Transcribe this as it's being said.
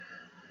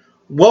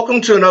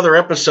Welcome to another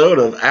episode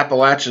of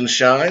Appalachian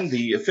Shine,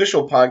 the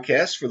official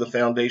podcast for the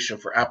Foundation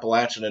for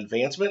Appalachian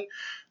Advancement.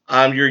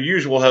 I'm your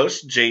usual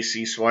host,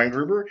 JC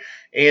Swinegruber,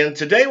 and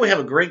today we have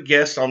a great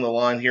guest on the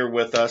line here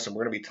with us, and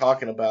we're going to be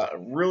talking about a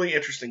really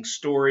interesting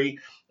story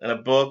and a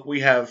book.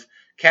 We have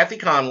Kathy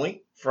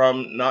Conley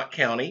from Knott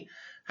County.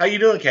 How you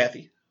doing,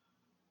 Kathy?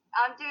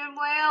 I'm doing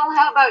well.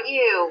 How about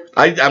you?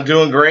 I'm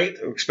doing great.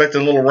 We're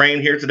expecting a little rain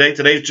here today.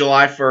 Today's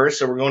July 1st,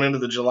 so we're going into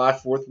the July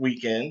 4th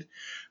weekend.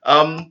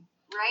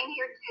 Rain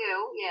here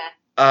too.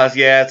 Yeah.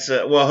 Yeah, it's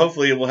well.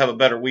 Hopefully, we'll have a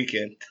better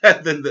weekend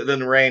than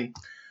the rain.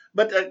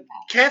 But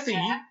Kathy,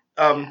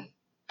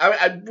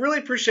 I really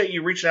appreciate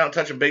you reaching out and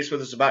touching base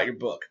with us about your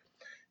book.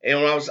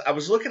 And when I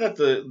was looking at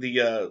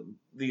the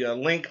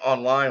link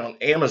online on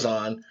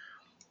Amazon,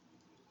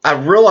 I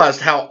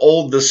realized how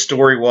old this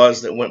story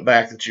was that went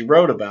back that you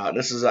wrote about. And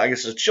this is, I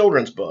guess, a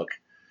children's book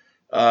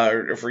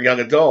for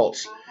young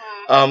adults.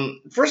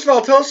 First of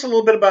all, tell us a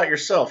little bit about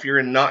yourself. You're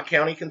in Knott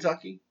County,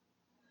 Kentucky.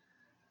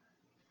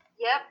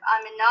 Yep,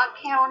 I'm in Knott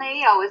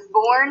County. I was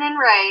born and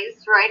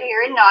raised right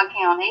here in Knott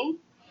County.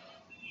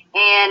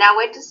 And I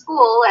went to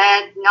school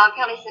at Knott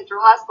County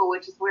Central High School,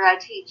 which is where I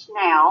teach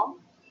now.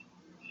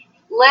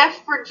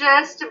 Left for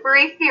just a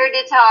brief period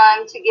of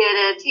time to get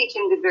a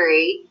teaching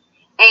degree.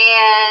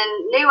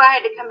 And knew I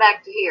had to come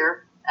back to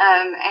here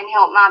and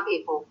help my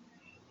people.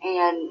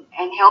 And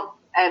help.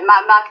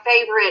 My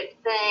favorite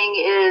thing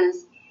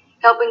is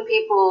helping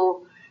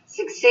people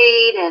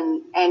succeed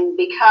and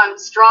become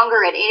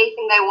stronger at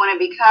anything they want to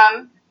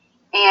become.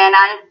 And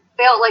I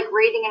felt like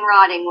reading and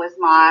writing was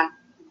my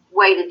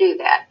way to do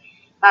that.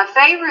 My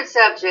favorite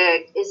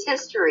subject is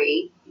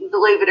history,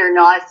 believe it or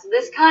not. So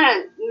this kind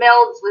of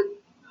melds with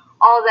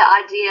all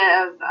the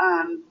idea of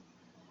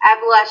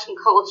Appalachian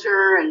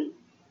culture and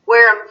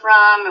where I'm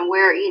from and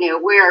where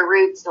our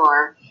roots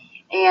are.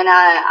 And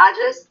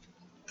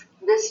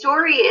the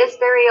story is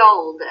very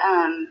old.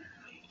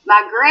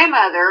 My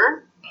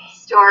grandmother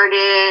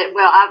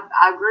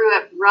I grew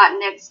up right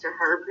next to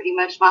her pretty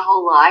much my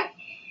whole life.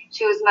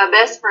 She was my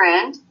best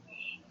friend,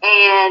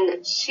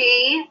 and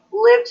she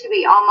lived to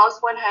be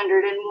almost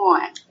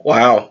 101.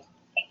 Wow.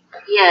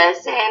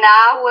 Yes, and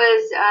I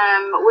was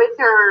with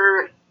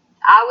her,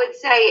 I would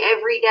say,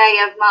 every day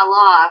of my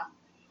life,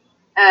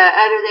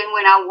 other than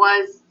when I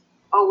was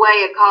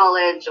away at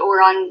college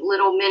or on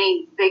little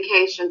mini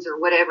vacations or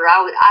whatever.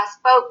 I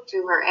spoke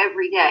to her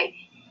every day.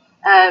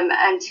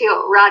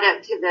 Until right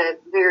up to the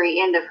very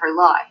end of her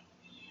life.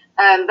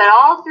 But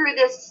all through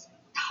this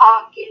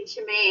talking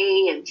to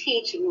me and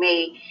teaching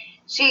me,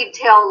 she'd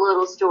tell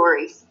little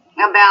stories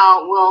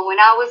about, well, when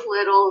I was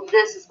little,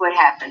 this is what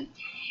happened.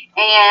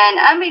 And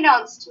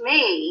unbeknownst to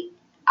me,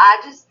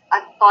 I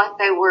thought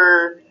they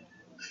were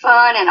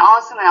fun and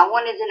awesome, and I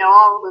wanted to know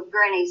all of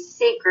Granny's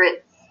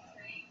secrets.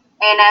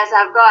 And as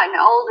I've gotten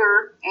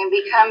older and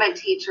become a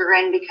teacher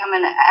and become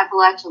an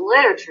Appalachian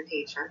literature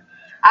teacher,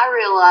 I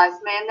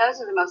realized, man, those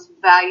are the most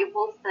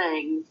valuable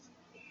things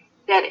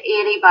that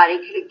anybody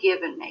could have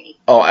given me.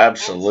 Oh,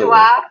 absolutely. And so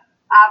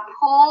I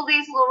pull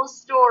these little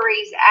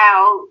stories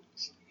out,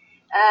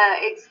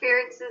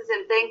 experiences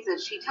and things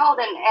that she told.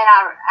 And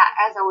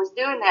as I was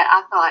doing that,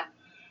 I thought,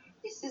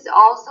 this is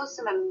also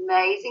some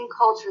amazing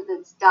culture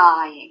that's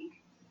dying.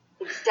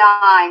 It's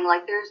dying.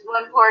 Like there's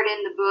one part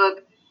in the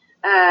book,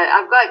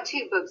 I've got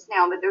two books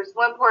now, but there's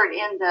one part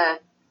in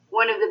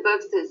one of the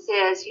books that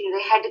says,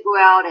 they had to go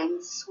out and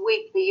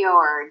sweep the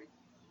yard.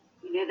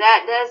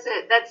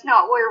 That's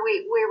not where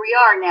we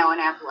are now in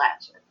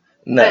Appalachia.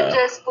 No. But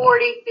just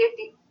 40,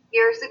 50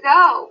 years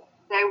ago,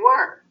 they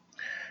were.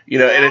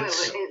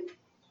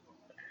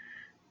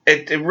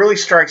 It really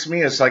strikes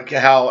me as like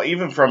how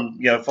even from,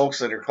 folks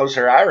that are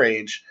closer to our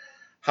age,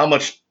 how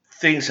much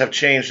things have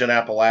changed in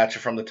Appalachia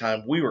from the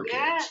time we were kids.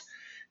 Yes.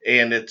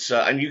 And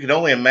and you can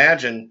only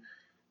imagine,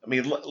 I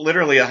mean,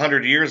 literally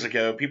 100 years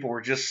ago, people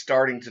were just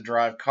starting to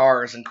drive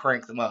cars and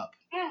crank them up.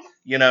 Yes.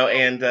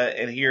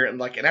 And here, and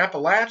like in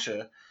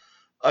Appalachia,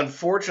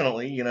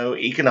 unfortunately,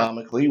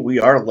 economically, we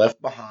are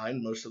left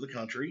behind most of the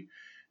country.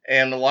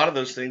 And a lot of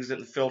those things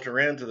didn't filter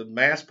into the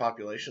mass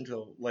population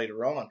until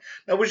later on.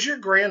 Now, was your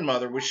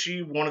grandmother, was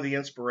she one of the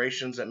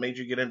inspirations that made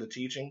you get into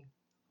teaching?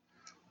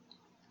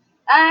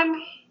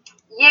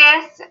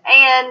 Yes,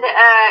 and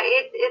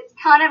it's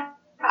kind of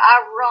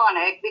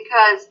ironic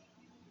because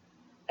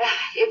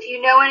if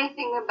you know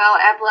anything about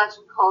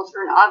Appalachian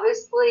culture, and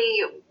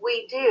obviously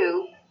we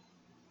do,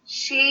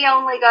 she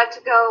only got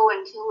to go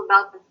until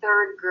about the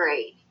third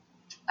grade.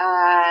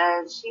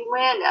 She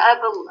went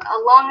up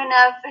long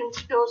enough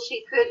until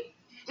she could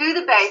do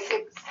the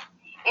basics,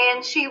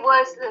 and she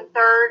was the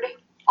third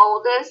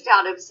oldest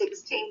out of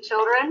 16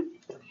 children.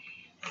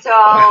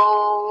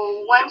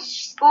 So once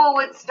school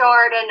would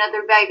start,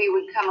 another baby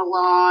would come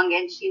along,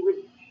 and she would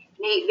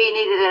be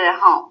needed at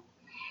home.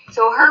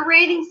 So her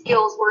reading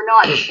skills were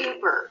not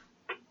super,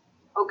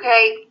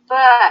 okay?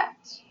 But,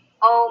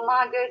 oh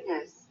my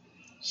goodness,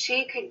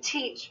 she could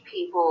teach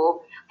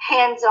people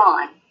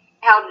hands-on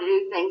how to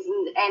do things.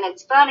 And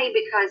it's funny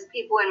because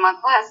people in my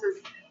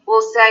classes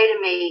will say to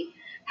me,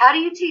 how do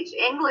you teach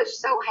English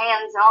so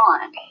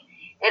hands-on?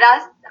 And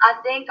I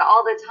think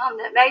all the time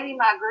that maybe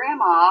my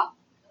grandma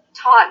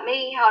taught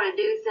me how to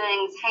do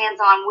things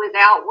hands-on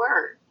without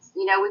words,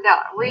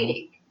 without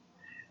reading.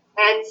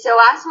 And so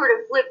I sort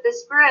of flip the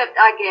script,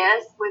 I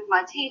guess, with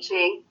my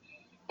teaching,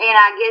 and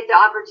I get the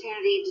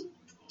opportunity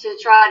to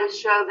try to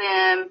show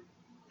them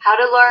how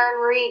to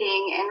learn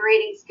reading and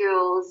reading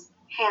skills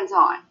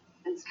hands-on.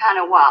 It's kind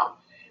of wild.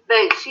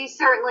 But she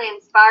certainly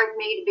inspired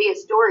me to be a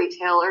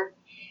storyteller,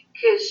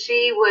 because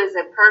she was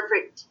a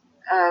perfect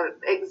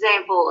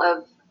example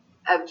of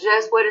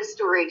just what a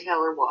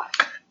storyteller was.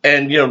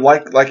 And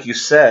like you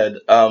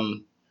said,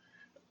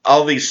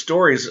 all these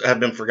stories have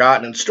been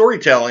forgotten, and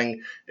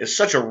storytelling is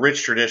such a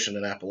rich tradition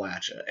in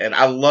Appalachia. And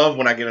I love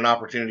when I get an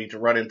opportunity to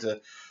run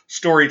into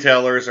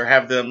storytellers or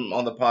have them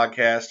on the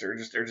podcast or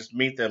just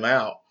meet them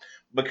out,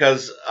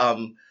 because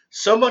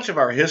so much of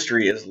our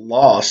history is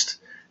lost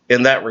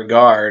in that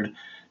regard.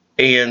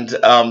 And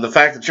the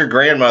fact that your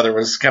grandmother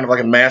was kind of like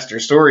a master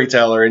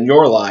storyteller in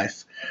your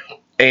life,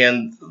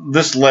 and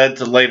this led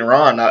to later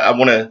on. I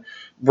want to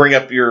bring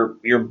up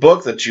your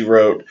book that you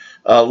wrote,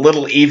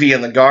 Little Evie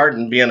in the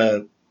Garden, being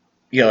a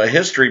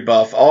history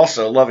buff,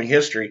 also loving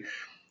history.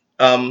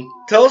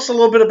 Tell us a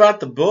little bit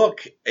about the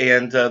book,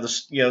 and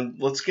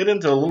let's get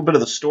into a little bit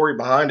of the story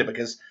behind it,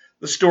 because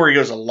the story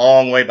goes a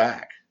long way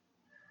back.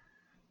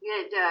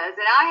 Yeah, it does,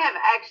 and I have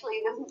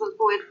actually this book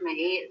with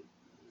me,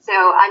 so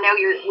I know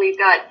we've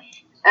got.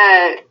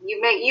 You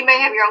may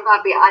have your own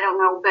copy. I don't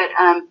know, but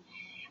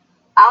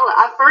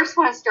I first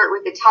want to start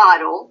with the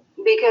title,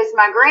 because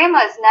my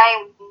grandma's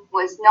name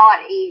was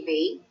not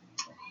Evie;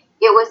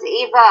 it was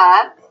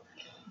Eva.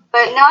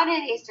 But not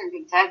in Eastern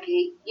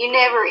Kentucky. You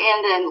never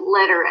end in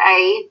letter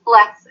A,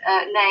 last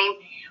name,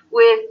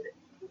 with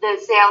the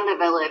sound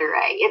of a letter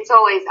A. It's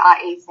always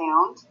IE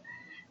sound.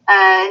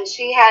 And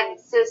she had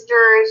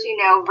sisters,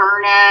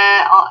 Verna,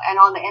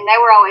 and they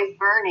were always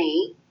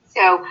Bernie.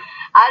 So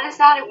I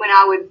decided when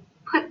I would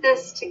put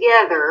this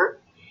together,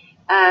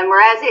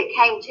 or as it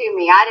came to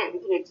me, I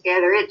didn't put it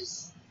together, it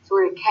just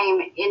sort of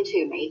came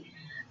into me.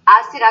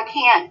 I said I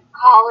can't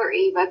call her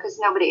Eva, because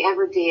nobody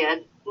ever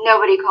did.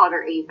 Nobody called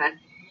her Eva.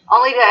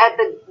 Only at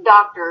the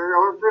doctor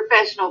or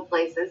professional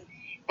places.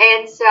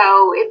 And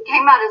so it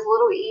came out as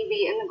Little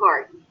Evie in the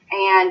Garden.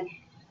 And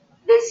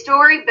the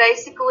story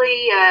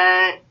basically,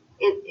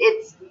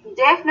 it's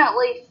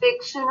definitely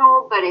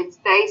fictional, but it's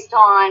based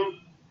on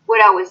what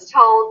I was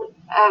told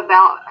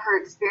about her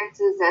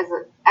experiences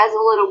as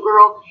a little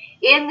girl.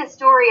 In the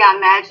story, I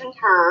imagined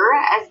her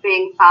as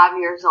being 5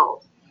 years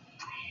old.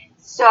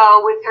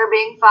 So with her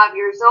being 5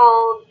 years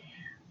old,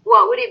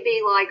 what would it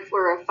be like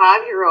for a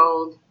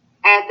 5-year-old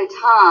at the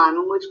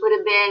time, which would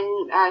have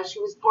been, she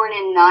was born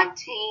in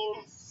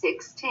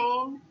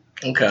 1916.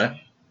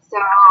 Okay.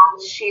 So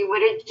she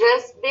would have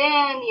just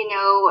been,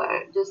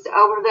 just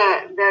over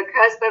the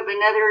cusp of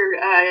another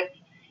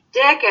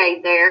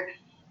decade there.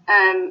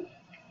 And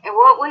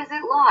what was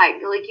it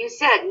like? Like you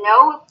said,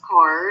 no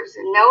cars,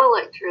 no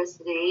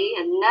electricity,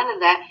 and none of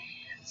that.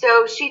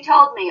 So she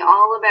told me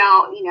all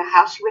about,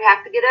 how she would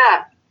have to get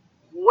up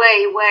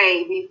way,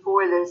 way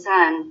before the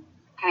sun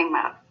came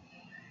up.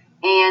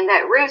 And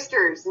that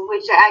roosters,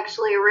 which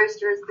actually a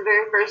rooster is the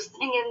very first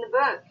thing in the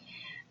book,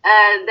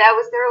 that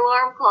was their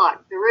alarm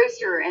clock, the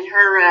rooster. And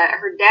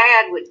her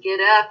dad would get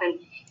up,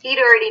 and he'd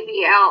already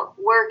be out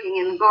working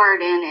in the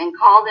garden, and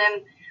call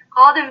them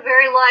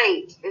very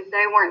late if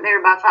they weren't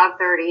there by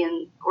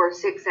 5:30 or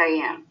 6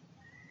 a.m.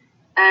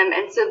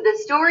 And so the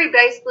story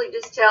basically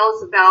just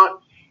tells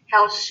about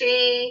how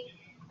she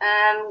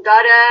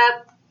got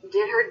up,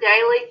 did her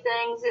daily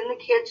things in the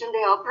kitchen to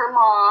help her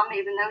mom,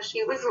 even though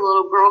she was a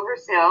little girl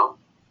herself.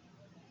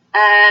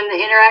 The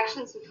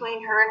interactions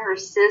between her and her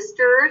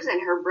sisters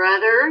and her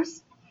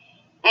brothers.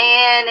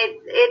 And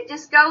it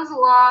just goes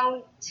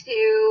along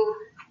to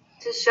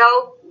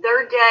show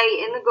their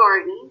day in the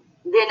garden.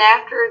 Then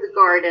after the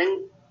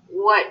garden,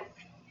 what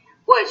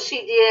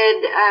she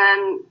did,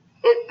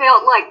 it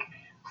felt like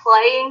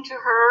playing to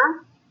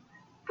her,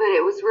 but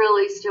it was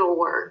really still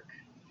work.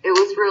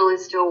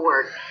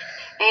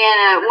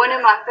 And one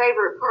of my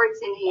favorite parts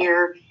in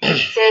here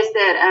says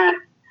that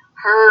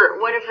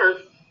one of her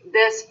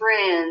best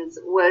friends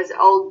was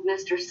old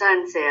Mr.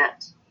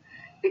 Sunset,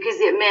 because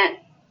it meant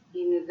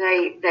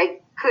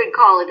they could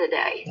call it a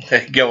day.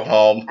 Go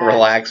home,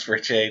 relax for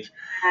a change.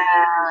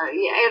 If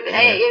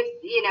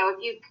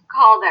you could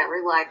call that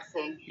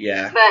relaxing.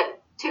 Yeah.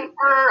 But to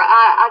her,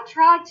 I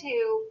tried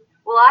to.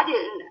 Well, I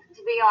didn't.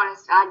 To be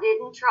honest, I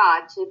didn't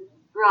try to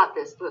write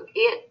this book.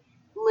 It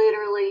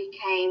literally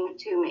came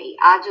to me.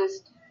 I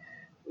just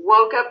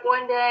woke up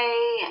one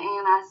day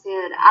and I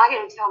said, I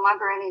got to tell my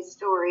granny's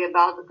story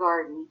about the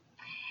garden.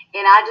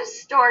 And I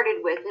just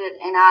started with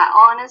it, and I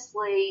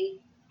honestly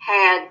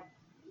had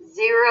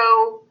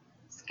zero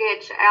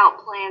sketch out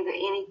plans of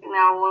anything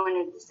that I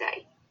wanted to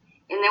say.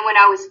 And then when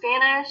I was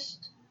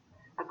finished,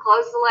 I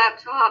closed the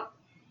laptop,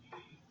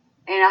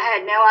 and I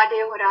had no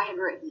idea what I had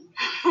written.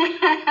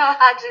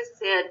 I just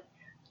said,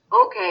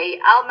 okay,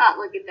 I might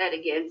look at that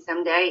again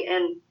someday.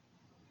 And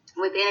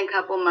within a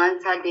couple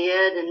months I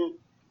did, and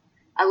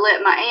I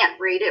let my aunt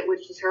read it,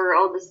 which is her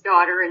oldest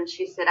daughter, and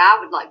she said, I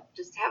would like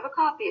just have a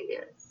copy of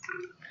this.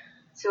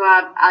 So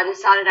I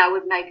decided I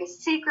would make a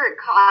secret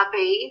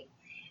copy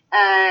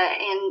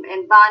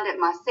and bind it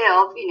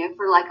myself,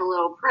 for like a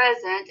little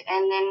present.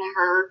 And then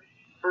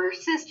her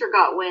sister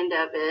got wind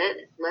of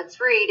it. Let's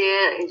read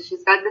it. And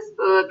she's got this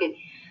book. And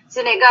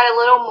so it got a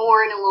little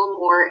more and a little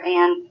more.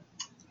 And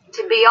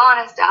to be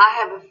honest,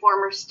 I have a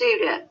former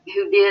student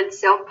who did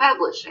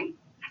self-publishing.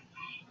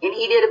 And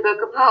he did a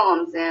book of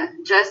poems.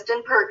 And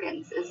Justin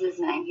Perkins is his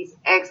name. He's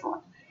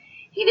excellent.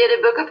 He did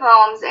a book of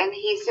poems. And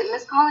he said,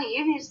 Miss Conley,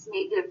 you just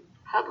need to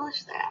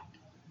publish that.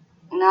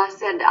 And I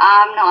said,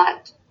 I'm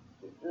not.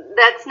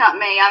 That's not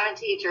me. I'm a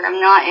teacher. I'm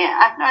not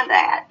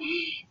that.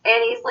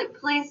 And he's like,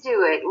 please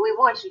do it. We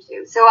want you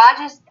to. So I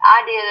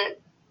did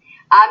it.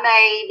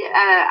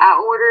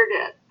 I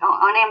ordered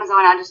on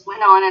Amazon. I just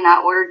went on and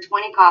I ordered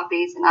 20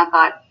 copies. And I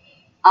thought,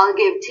 I'll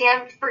give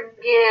 10 for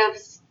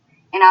gifts.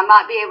 And I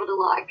might be able to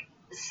like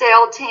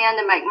sell 10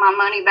 to make my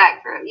money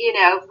back from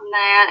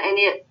that. And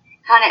it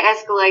kind of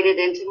escalated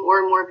into more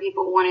and more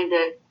people wanting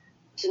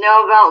to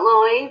know about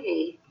Little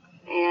Evie.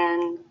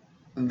 And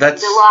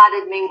that's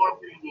delighted me more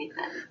than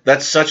anything.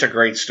 That's such a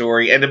great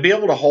story, and to be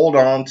able to hold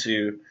on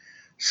to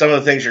some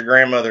of the things your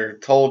grandmother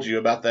told you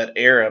about that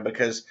era,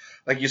 because,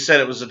 like you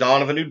said, it was the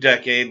dawn of a new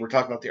decade. We're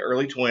talking about the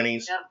early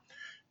 20s, yep.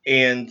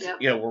 And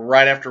yep. We're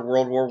right after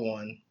World War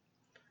I,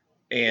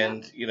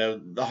 and yep.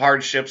 The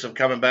hardships of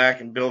coming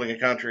back and building a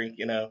country,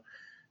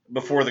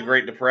 before the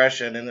Great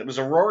Depression, and it was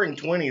a roaring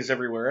 20s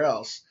everywhere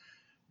else.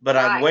 But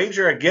right. I'd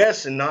wager a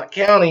guess in Knott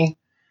County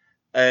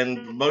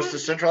and most of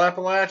Central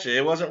Appalachia,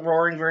 it wasn't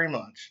roaring very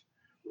much.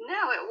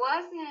 No, it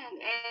wasn't.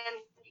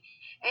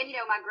 And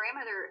my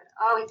grandmother,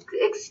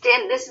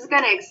 this is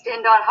going to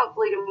extend on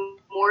hopefully to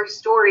more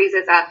stories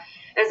as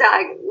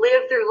I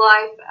live through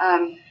life.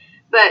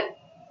 But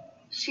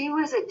she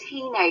was a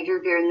teenager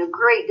during the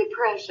Great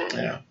Depression.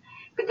 Yeah.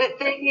 But the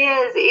thing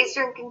is,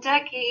 Eastern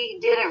Kentucky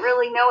didn't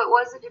really know it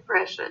was a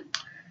depression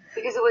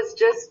because it was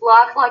just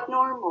life like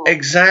normal.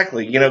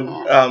 Exactly.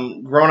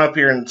 Growing up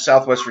here in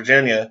Southwest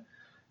Virginia,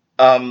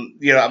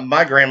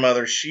 my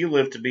grandmother, she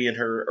lived to be in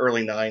her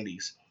early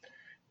 90s.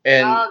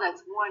 And,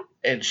 that's wonderful.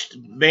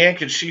 And man,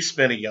 could she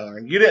spin a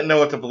yarn. You didn't know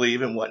what to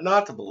believe and what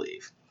not to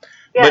believe.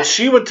 Yes. But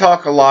she would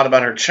talk a lot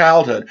about her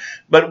childhood.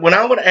 But when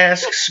I would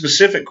ask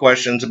specific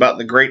questions about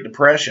the Great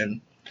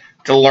Depression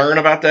to learn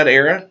about that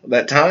era,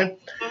 that time,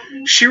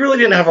 she really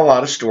didn't have a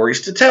lot of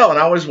stories to tell. And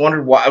I always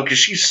wondered why, because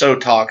she's so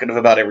talkative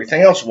about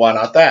everything else. Why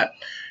not that?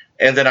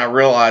 And then I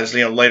realized,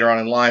 later on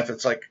in life,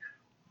 it's like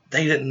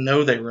they didn't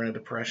know they were in a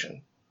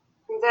depression.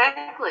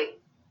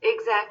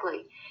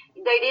 Exactly.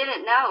 They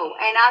didn't know.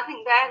 And I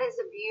think that is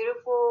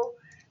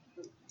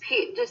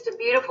just a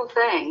beautiful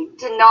thing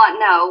to not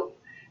know,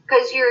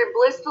 because you're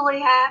blissfully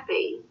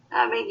happy.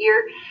 I mean,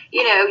 you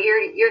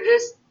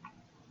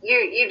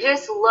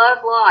just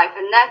love life.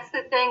 And that's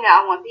the thing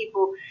that I want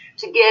people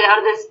to get out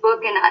of this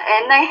book. And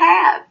they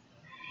have,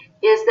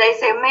 is they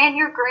say, man,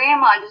 your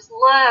grandma just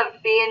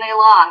loved being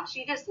alive.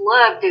 She just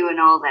loved doing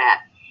all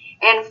that.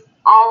 And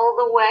all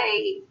the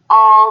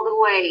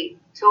way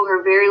till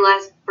her very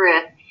last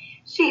breath,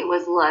 she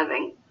was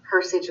loving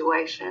her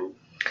situation.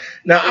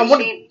 Now, she was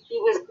loving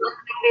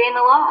being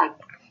alive.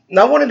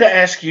 Now, I wanted to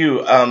ask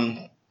you,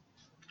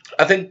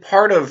 I think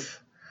part of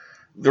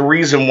the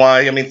reason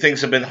why,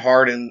 things have been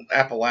hard in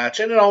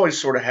Appalachia, and it always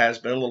sort of has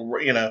been a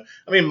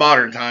little,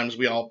 modern times,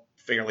 we all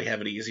fairly have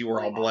it easy.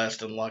 We're all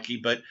blessed and lucky.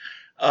 But,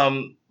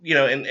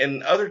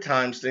 in other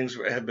times, things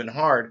have been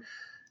hard.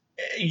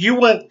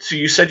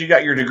 You said you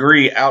got your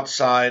degree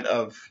outside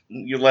of,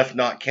 you left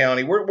Knott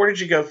County. Where did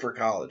you go for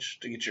college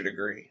to get your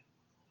degree?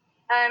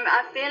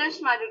 I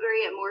finished my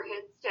degree at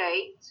Morehead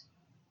State.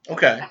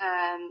 Okay.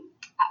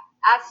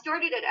 I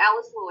started at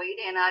Alice Lloyd,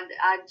 and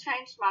I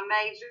changed my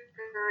major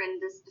and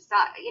just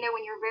decided,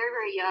 when you're very,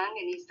 very young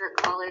and you start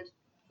college,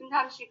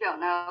 sometimes you don't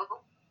know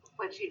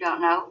what you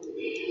don't know.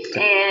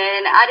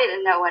 And I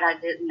didn't know what I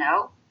didn't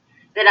know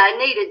that I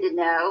needed to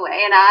know.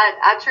 And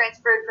I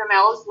transferred from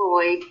Alice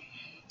Lloyd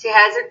to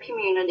Hazard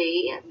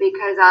Community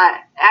because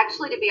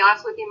to be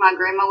honest with you, my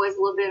grandma was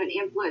a little bit of an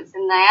influence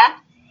in that.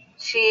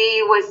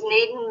 She was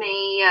needing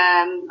me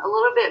a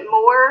little bit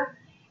more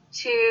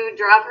to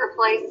drive her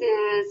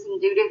places and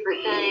do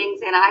different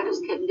things, and I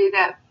just couldn't do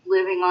that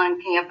living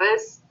on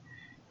campus.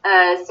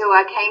 So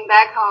I came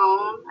back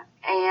home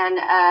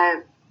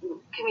and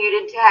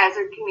commuted to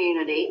Hazard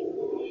Community,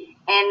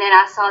 and then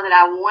I saw that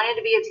I wanted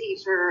to be a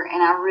teacher,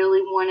 and I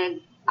really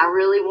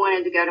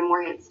wanted to go to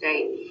Morehead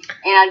State,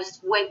 and I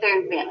just went there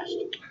and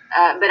finished.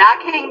 But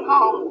I came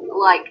home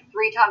like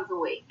 3 times a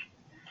week,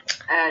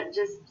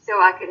 just so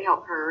I could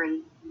help her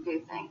and do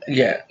things.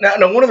 Yeah.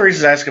 Now, one of the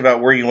reasons I asked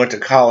about where you went to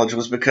college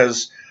was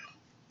because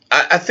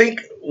I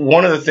think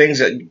one of the things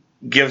that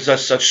gives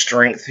us such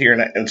strength here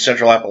in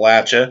Central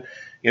Appalachia,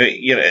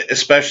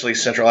 especially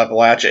Central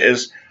Appalachia,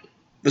 is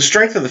the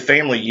strength of the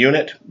family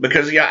unit.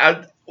 Because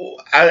I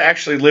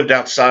actually lived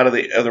outside of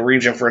the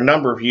region for a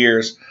number of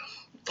years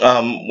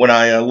when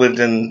I lived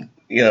in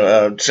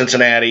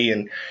Cincinnati,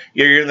 and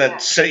you're in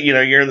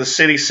you're in the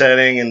city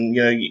setting, and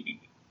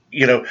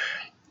you know,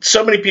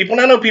 so many people.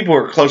 And I know people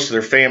are close to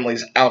their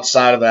families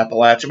outside of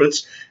Appalachia, but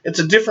it's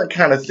a different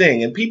kind of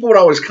thing. And people would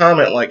always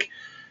comment like,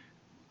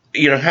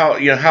 how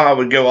I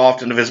would go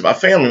often to visit my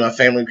family. My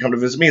family would come to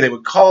visit me. They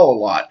would call a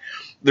lot.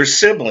 Their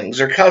siblings,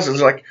 their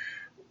cousins, like,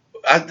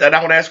 and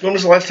I would ask, when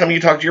was the last time you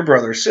talked to your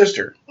brother or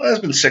sister? Well, it's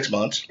been 6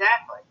 months.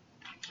 Exactly.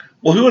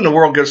 Well, who in the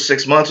world goes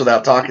 6 months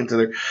without talking to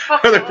their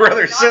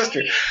brother or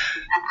sister?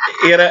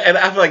 And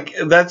I'm like,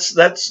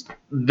 that's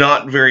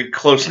not very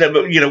close knit.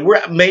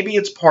 But maybe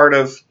it's part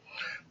of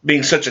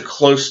being such a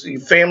close.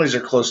 Families are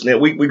close knit.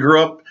 We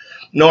grew up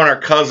knowing our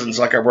cousins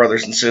like our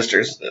brothers and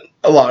sisters.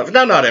 A lot of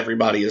not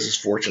everybody is as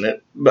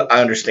fortunate, but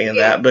I understand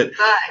that. But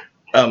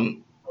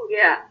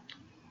yeah,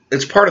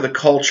 it's part of the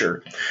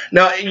culture.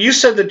 Now, you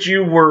said that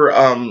you were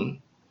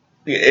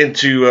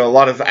into a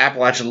lot of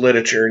Appalachian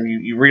literature, and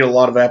you read a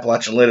lot of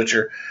Appalachian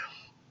literature.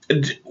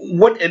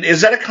 What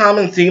is that a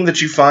common theme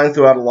that you find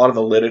throughout a lot of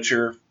the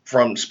literature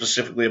from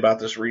specifically about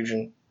this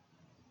region?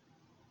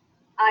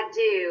 I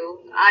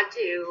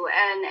do,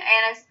 and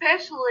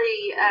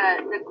especially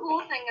the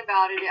cool thing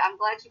about it. I'm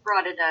glad you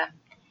brought it up.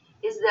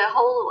 Is the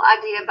whole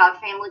idea about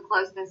family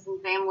closeness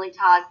and family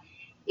ties.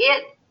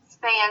 It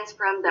spans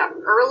from the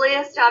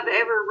earliest I've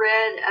ever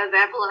read of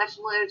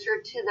Appalachian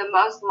literature to the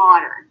most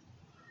modern.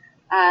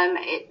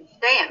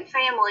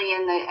 Family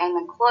and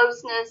the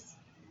closeness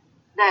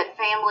that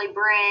family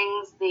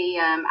brings.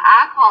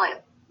 I call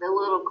it the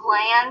little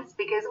clans,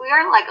 because we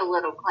are like a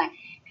little clan.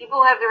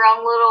 People have their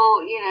own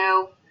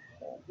little,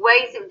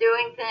 ways of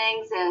doing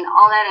things and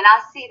all that, and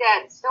I see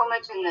that so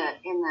much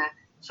in the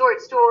short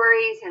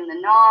stories and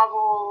the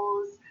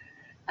novels.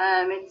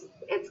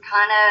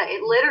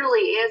 It literally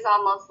is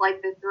almost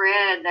like the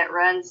thread that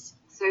runs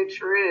so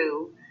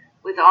true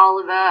with all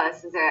of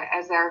us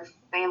as our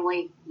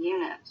family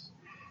unit,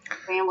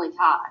 family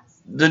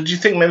ties. Did you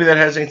think maybe that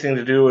has anything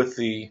to do with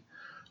the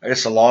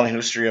long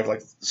history of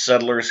like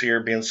settlers here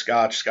being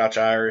Scotch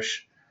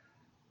Irish?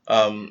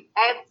 Yeah.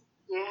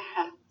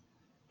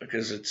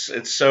 Because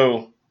it's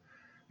so.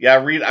 Yeah,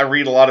 I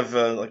read a lot of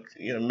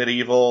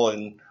medieval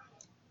and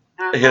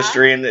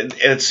history, and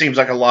it seems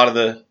like a lot of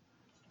the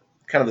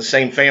kind of the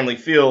same family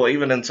feel,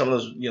 even in some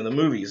of those the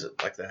movies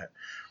like that.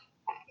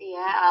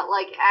 Yeah,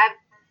 like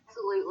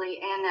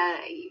absolutely, and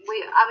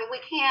we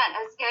can't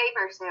escape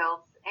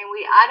ourselves, and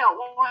I don't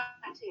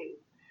want to.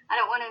 I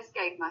don't want to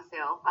escape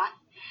myself.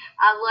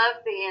 I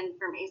love being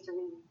from Eastern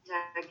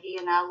Kentucky,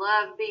 and I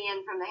love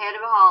being from the head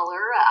of a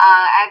holler.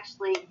 I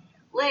actually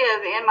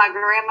live in my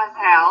grandma's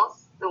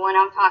house, the one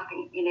I'm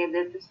talking,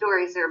 that the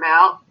stories are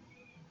about.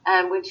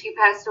 When she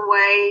passed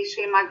away,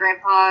 she and my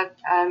grandpa,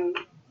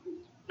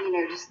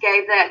 just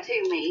gave that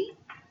to me,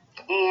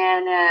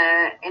 and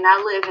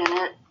I live in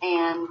it,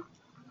 and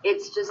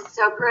it's just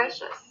so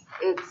precious.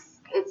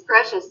 It's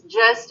precious.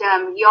 Just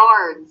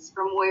yards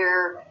from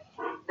where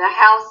the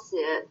house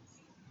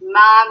sits,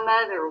 my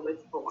mother was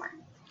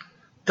born.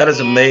 That is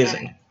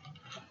amazing.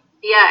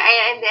 Yeah,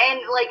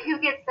 and like, who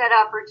gets that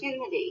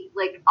opportunity?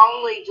 Like,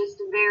 only just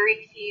a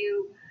very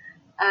few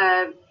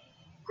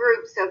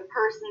groups of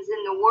persons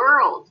in the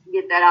world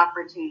get that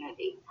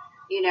opportunity.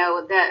 And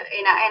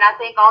I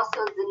think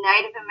also the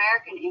Native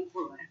American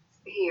influence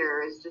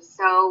here is just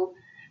so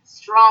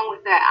strong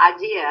with that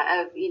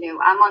idea of,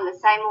 I'm on the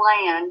same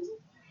land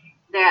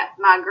that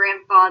my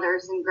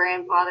grandfathers and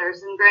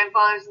grandfathers and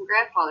grandfathers and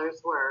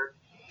grandfathers were.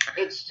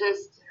 It's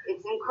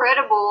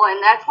incredible,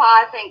 and that's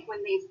why I think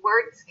when these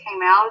words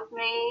came out of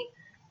me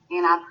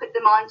and I put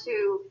them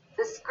onto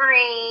the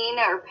screen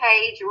or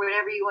page or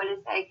whatever you want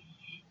to say,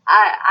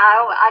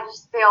 I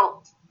just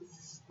felt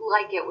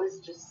like it was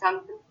just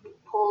something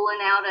pulling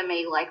out of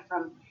me, like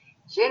from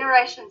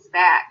generations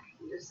back,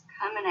 just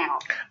coming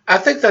out. I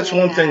think that's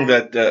one thing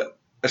that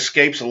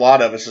escapes a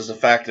lot of us, is the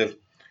fact of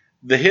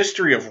the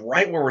history of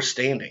right where we're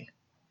standing.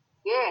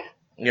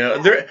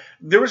 Yeah.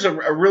 There was a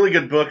really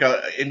good book,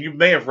 and you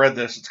may have read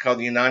this. It's called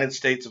The United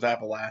States of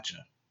Appalachia.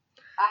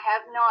 I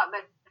have not,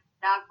 but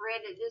I've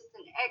read it, just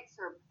an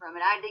excerpt from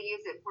it. I had to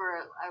use it for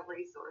a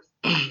resource.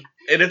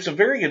 And it's a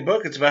very good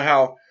book. It's about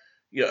how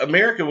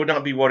America would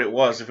not be what it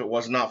was if it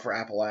was not for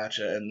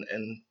Appalachia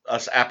and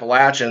us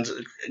Appalachians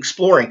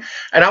exploring.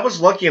 And I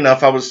was lucky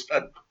enough.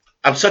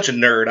 I'm such a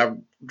nerd. I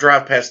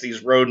drive past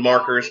these road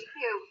markers.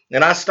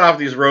 And I stop at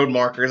these road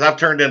markers. I've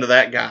turned into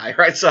that guy,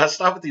 right? So I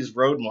stop at these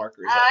road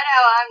markers. I know,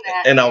 I'm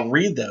that. And I'll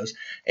read those.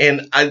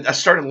 And I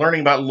started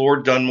learning about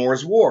Lord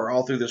Dunmore's War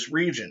all through this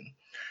region.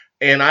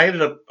 And I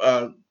ended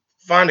up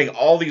finding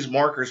all these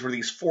markers where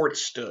these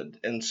forts stood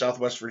in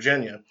Southwest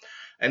Virginia.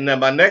 And then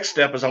my next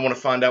step is I want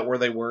to find out where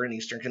they were in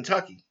Eastern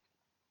Kentucky,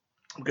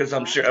 because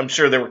I'm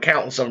sure there were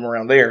countless of them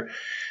around there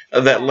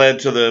that led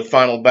to the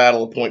final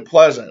battle of Point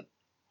Pleasant.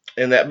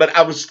 But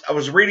I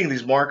was reading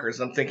these markers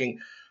and I'm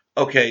thinking,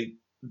 okay,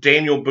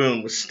 Daniel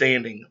Boone was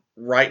standing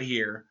right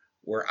here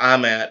where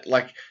I'm at.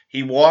 Like,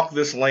 he walked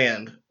this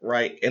land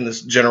right in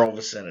this general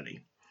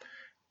vicinity.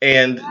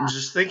 And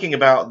just thinking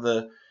about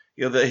the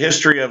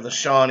history of the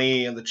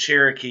Shawnee and the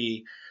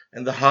Cherokee,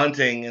 and the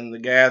hunting and the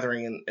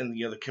gathering and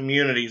the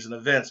communities and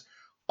events,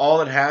 all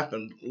that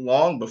happened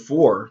long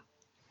before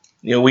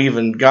we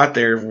even got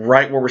there,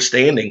 right where we're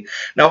standing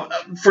now.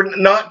 For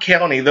Knott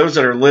County, those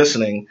that are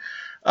listening,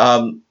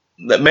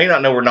 that may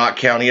not know where Knott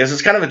County is,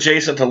 it's kind of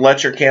adjacent to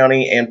Letcher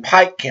County and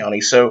Pike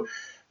County. So,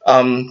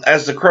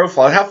 as the crow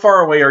flies, how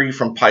far away are you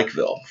from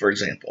Pikeville, for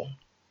example?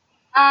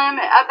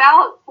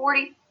 About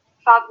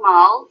 45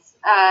 miles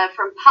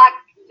from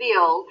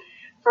Pikeville.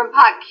 From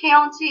Pike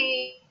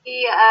County,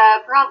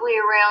 probably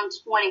around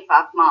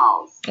 25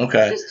 miles.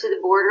 Okay. Just to the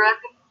border of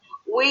it.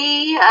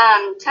 We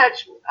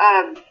touch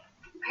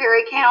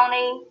Perry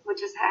County,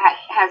 which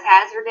has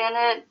Hazard in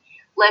it.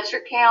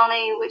 Letcher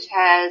County, which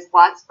has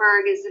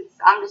Whitesburg.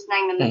 I'm just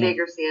naming the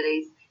bigger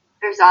cities.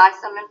 There's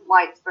Isom and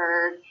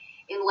Whitesburg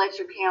in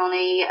Letcher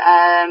County.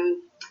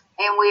 And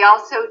we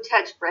also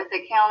touch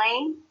Breathitt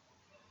County.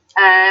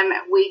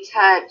 We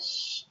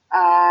touch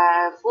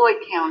Floyd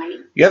County.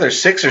 Yeah, there's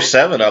 6 or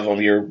 7 of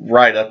them you're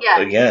right up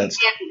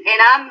against.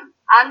 And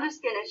I'm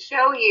just going to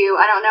show you.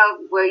 I don't know.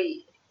 Well,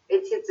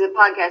 it's a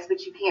podcast,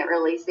 but you can't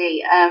really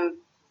see.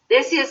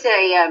 This is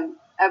a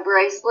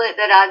bracelet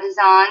that I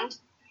designed,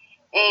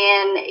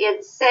 and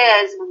it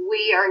says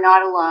 "We are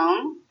not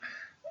alone."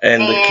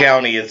 And the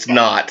county is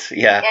not.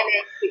 Yeah. And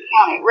it's the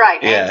county,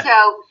 right? Yeah. And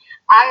so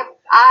I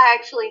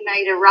actually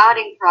made a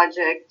writing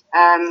project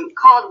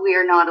called "We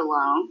Are Not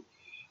Alone,"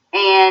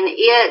 and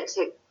I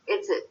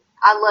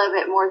love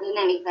it more than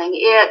anything.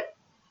 It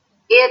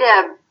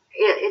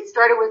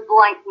started with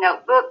blank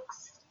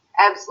notebooks,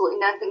 absolutely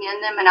nothing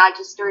in them, and I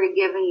just started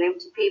giving them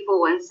to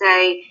people and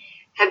say,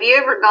 have you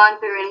ever gone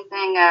through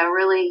anything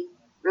really,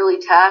 really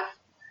tough?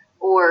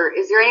 Or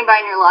is there anybody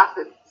in your life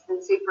that's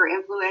been super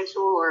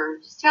influential? Or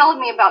just tell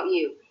me about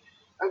you.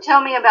 Or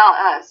tell me about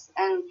us.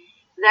 And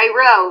they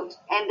wrote,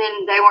 and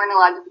then they weren't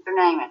allowed to put their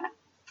name in it.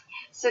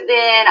 So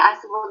then I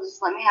said, well,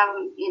 just let me have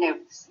them,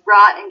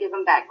 write and give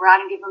them back,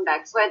 write and give them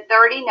back. So I had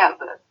 30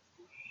 notebooks.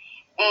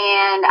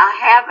 And I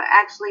have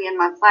actually in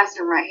my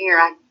classroom right here,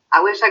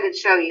 I wish I could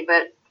show you,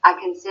 but I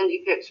can send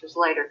you pictures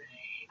later.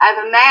 I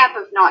have a map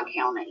of Knott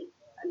County,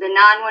 the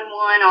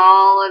 911,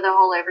 all of the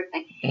whole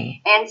everything.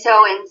 And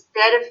so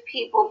instead of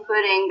people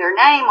putting their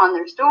name on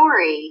their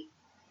story,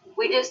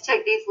 we just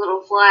take these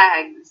little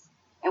flags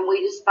and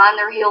we just find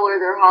their hill or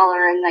their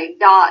holler and they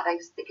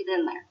stick it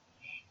in there.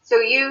 So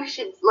you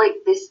should,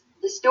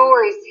 the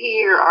stories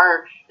here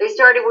they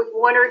started with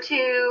 1 or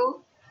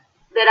 2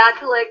 that I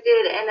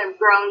collected and have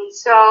grown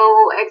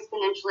so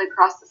exponentially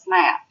across this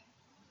map.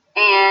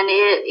 And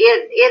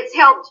it's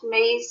helped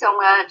me so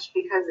much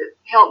because it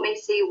helped me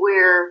see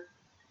where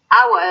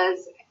I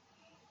was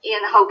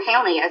in the whole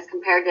county as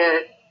compared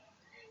to,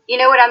 you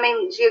know what I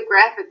mean,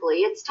 geographically.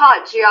 It's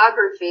taught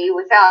geography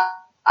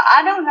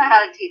I don't know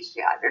how to teach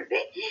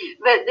geography,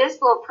 but this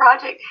little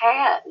project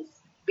has,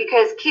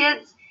 because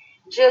kids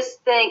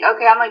just think,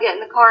 okay, I'm going to get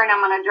in the car and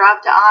I'm going to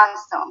drive to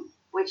Isom,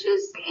 which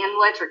is in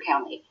Letcher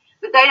County.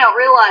 But they don't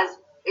realize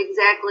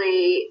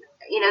exactly,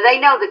 they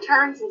know the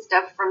turns and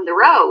stuff from the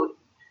road,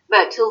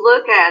 but to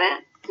look at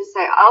it, to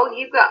say, oh,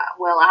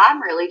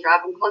 I'm really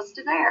driving close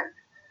to there.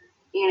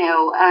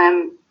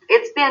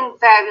 It's been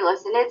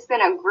fabulous, and it's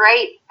been a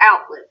great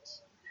outlet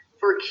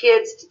for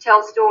kids to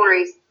tell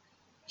stories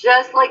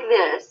just like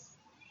this,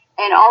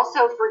 and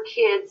also for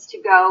kids to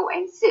go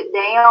and sit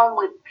down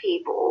with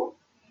people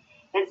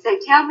and say,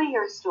 tell me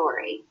your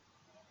story.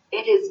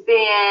 It has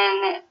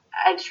been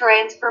a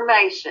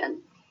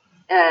transformation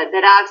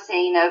that I've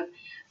seen of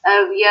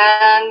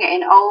young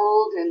and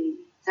old and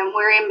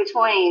somewhere in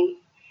between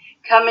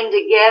coming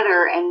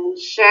together and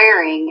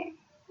sharing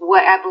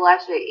what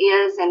Appalachia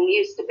is and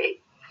used to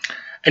be.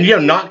 And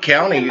Knott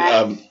County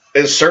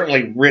is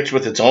certainly rich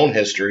with its own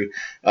history.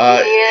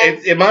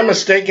 Yes. Am I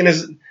mistaken?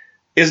 Is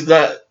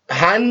the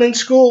Heinemann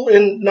School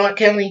in Knott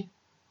County?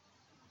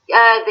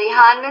 The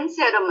Heinemann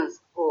Settlement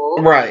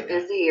School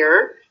is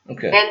here.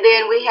 Okay. And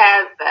then we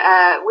had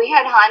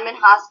Heinemann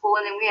High School,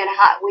 and then we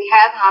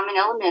have Heinemann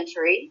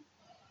Elementary. I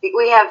think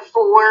we have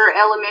 4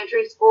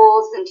 elementary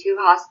schools and 2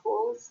 high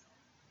schools.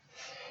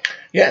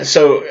 Yeah.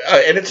 So,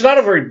 and it's not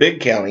a very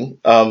big county.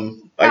 I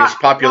guess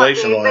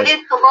population-wise. But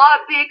it's a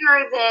lot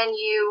bigger than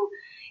you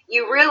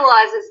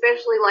realize,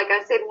 especially like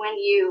I said, when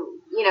you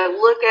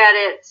look at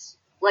it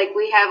like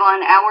we have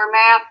on our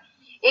map.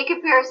 In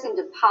comparison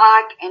to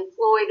Pike and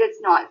Floyd,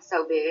 it's not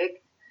so big.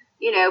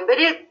 But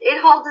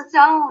it holds its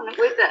own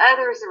with the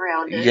others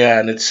around it. Yeah,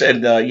 and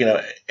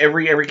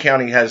every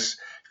county has,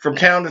 from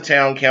town to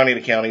town, county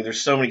to county,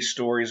 there's so many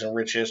stories and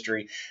rich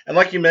history. And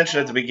like you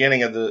mentioned at the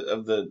beginning of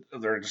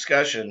their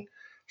discussion,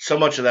 so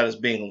much of that is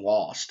being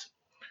lost.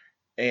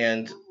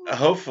 And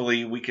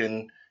hopefully we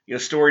can,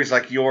 stories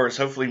like yours,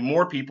 hopefully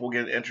more people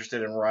get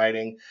interested in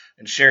writing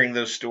and sharing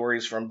those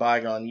stories from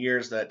bygone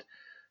years that,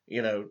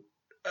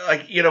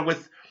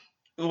 with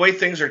the way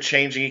things are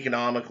changing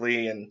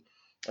economically, and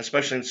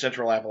especially in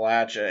Central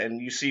Appalachia, and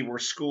you see where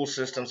school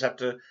systems have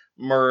to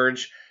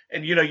merge.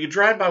 And, you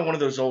drive by one of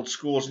those old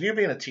schools, and you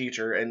being a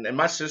teacher, and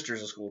my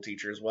sister's a school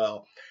teacher as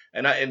well,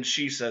 and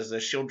she says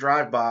this, she'll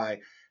drive by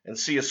and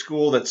see a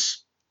school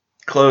that's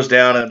closed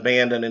down and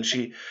abandoned, and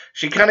she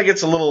kind of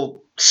gets a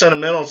little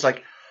sentimental. It's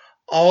like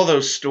all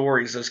those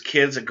stories, those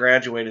kids that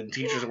graduated and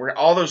teachers Yeah. that were,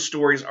 all those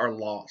stories are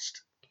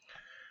lost,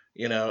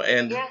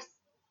 and Yes.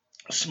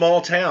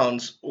 small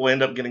towns will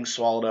end up getting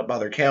swallowed up by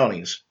their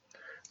counties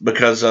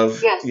because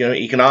of Yes.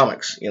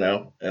 economics,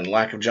 and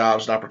lack of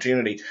jobs and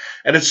opportunity.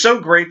 And it's so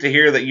great to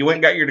hear that you went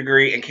and got your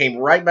degree and came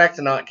right back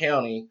to Knott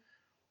County,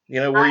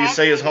 where I you had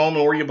say is to. home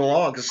and where you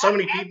belong, because so I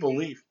many had people to.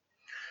 leave.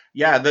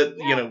 Yeah, that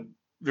Yeah.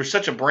 there's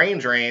such a brain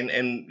drain,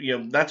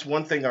 and that's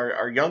one thing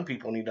our young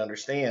people need to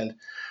understand.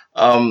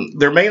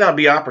 There may not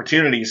be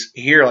opportunities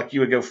here like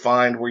you would go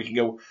find where you can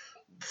go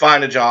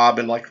find a job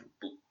in like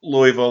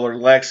Louisville or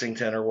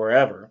Lexington or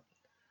wherever,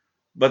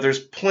 but there's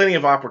plenty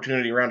of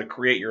opportunity around to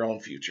create your own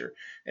future.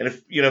 And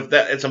if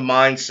that, it's a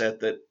mindset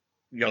that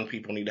young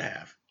people need to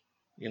have.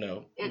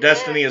 It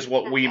Destiny is. is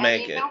what we And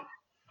make you it. know,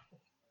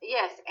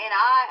 yes,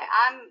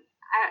 and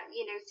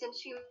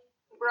since you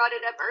brought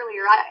it up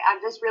earlier, I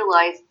just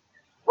realized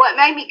what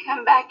made me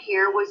come back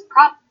here was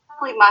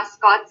probably my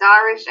Scots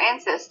Irish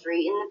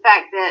ancestry, and the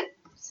fact that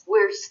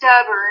we're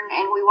stubborn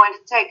and we want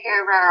to take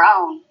care of our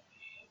own.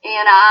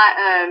 And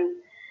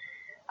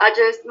I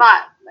just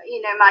my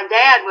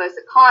dad was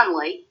a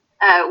Conley,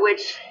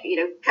 which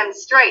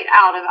comes straight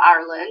out of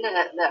Ireland,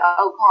 the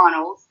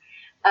O'Connells.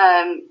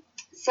 Um,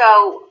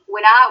 so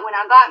when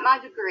I got my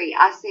degree,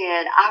 I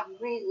said I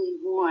really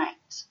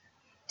want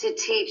to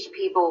teach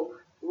people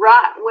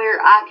right where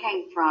I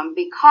came from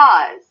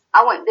because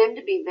I want them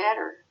to be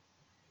better.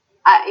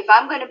 If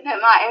I'm going to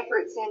put my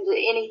efforts into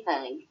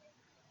anything,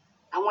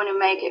 I want to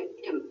make it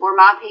for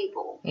my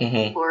people,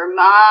 Hmm. for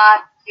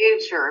my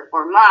future,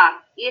 for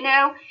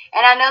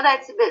and I know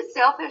that's a bit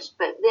selfish,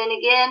 but then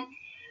again,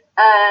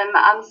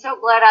 I'm so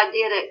glad I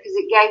did it because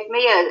it gave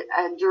me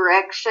a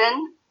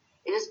direction.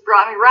 It just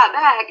brought me right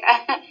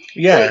back, but it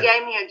Yeah,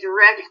 gave me a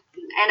direction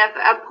and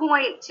a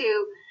point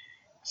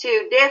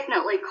to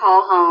definitely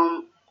call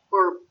home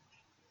for,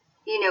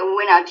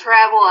 when I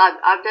travel.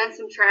 I've done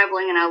some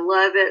traveling and I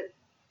love it.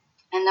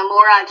 And the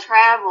more I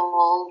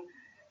travel,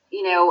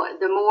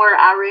 the more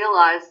I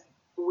realize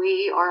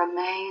we are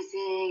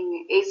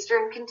amazing.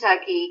 Eastern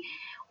Kentucky,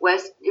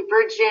 West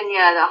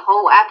Virginia, the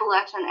whole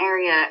Appalachian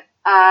area,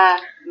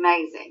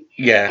 amazing.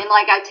 yeah, And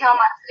like I tell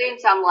my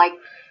students, I'm like,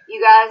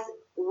 you guys,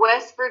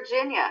 West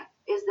Virginia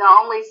is the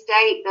only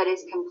state that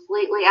is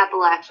completely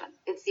Appalachian.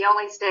 It's the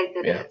only state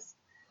that yeah, is.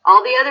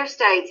 All the other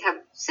states have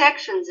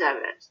sections of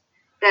it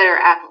that are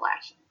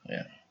Appalachian.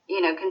 yeah,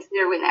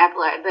 Consider with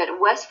Appalachia, but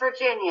West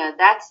Virginia,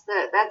 that's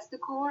the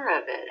core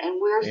of it,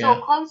 and we're so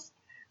yeah, close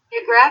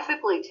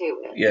geographically to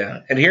it. yeah.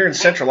 And here in And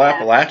Central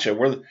Appalachia,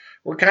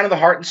 we're kind of the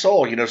heart and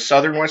soul.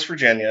 Southern West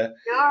Virginia,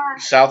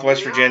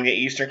 Southwest we are, Virginia,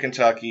 Eastern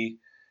Kentucky,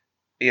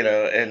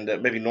 and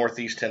maybe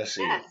Northeast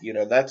Tennessee. yes,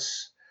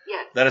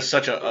 yes, That is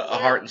such it a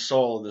is. heart and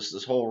soul of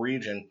this whole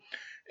region.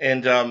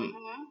 And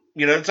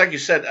Mm-hmm. it's like you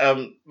said.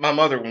 My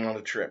mother went on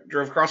a trip,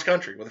 drove cross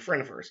country with a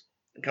friend of hers,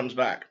 and comes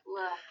back.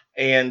 Love,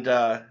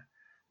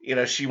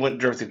 And she went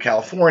and drove through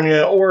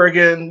California,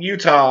 Oregon,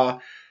 Utah,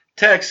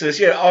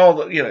 Texas, all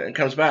the and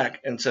comes back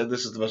and said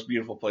this is the most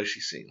beautiful place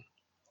she's seen it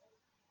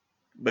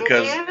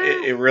because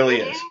is, it really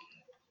it is. is,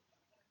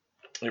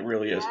 It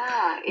really is.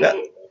 yeah, it Now,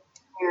 is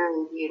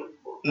very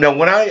beautiful, now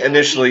when I and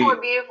the people are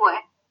initially, beautiful.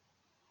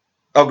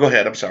 oh, go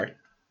ahead. I'm sorry.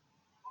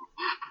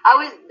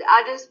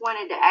 I just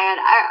wanted to add,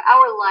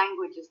 our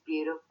language is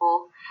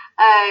beautiful.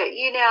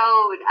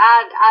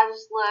 I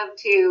just love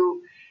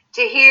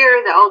to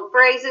hear the old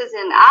phrases,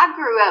 and I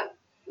grew up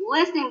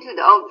listening to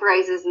the old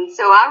phrases, and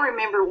so I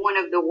remember one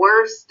of the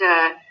worst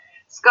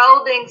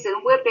scoldings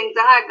and whippings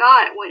I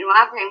got when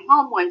I came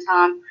home one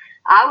time.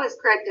 I was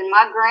correcting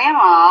my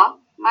grandma,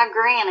 my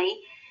granny,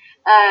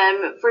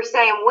 for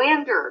saying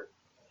 "winder"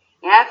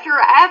 after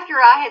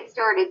I had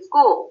started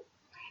school.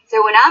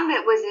 So when I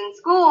was in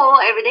school,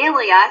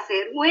 evidently I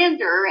said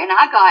 "winder" and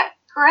I got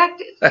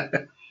corrected.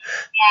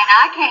 And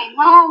I came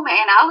home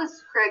and I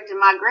was correcting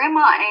my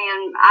grandma,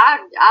 and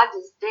I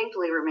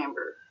distinctly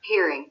remember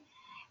hearing,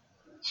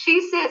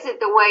 she says it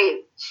the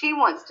way she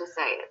wants to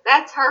say it.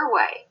 That's her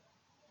way.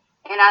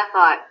 And I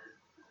thought,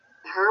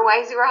 her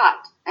way's right.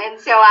 And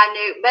so I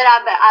knew, but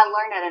I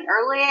learned at an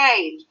early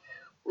age,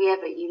 we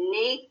have a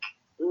unique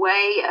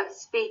way of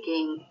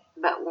speaking,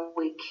 but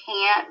we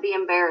can't be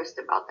embarrassed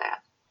about that.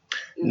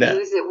 You No.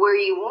 use it where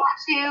you want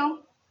to,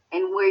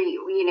 and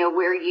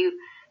where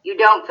you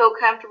don't feel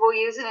comfortable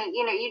using it.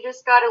 You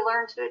just got to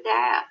learn to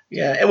adapt.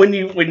 Yeah, and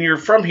when you're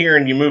from here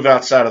and you move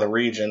outside of the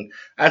region,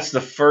 that's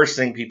the first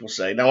thing people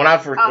say. Now, when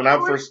Of I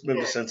course first it moved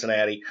to is.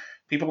 Cincinnati,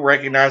 people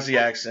recognize the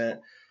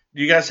accent.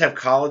 Do you guys have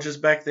colleges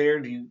back there?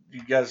 Do you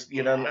guys,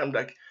 Yeah. I'm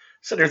like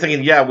sitting there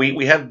thinking, yeah,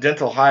 we have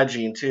dental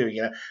hygiene too.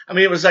 I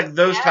mean, it was like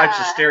those types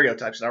of Yeah.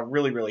 stereotypes, and I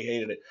really really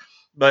hated it.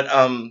 But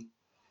I mean,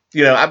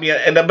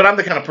 but I'm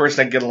the kind of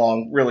person that get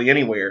along really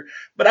anywhere.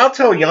 But I'll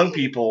tell Me young too.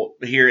 people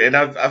here, and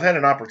I've had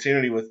an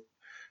opportunity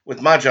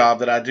with my job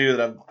that I do,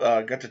 that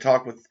I've got to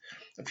talk with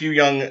a few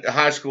young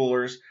high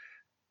schoolers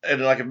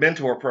and like a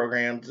mentor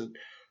program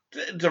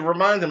to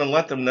remind them and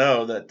let them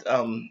know that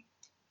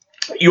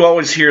you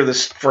always hear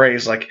this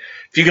phrase like,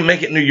 if you can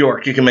make it in New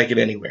York, you can make it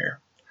anywhere.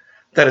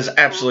 That is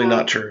absolutely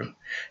not true.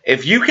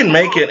 If you can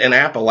make it in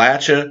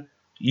Appalachia,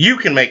 you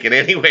can make it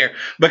anywhere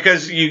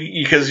because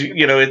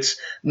it's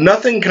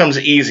nothing comes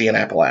easy in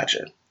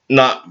Appalachia.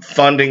 Not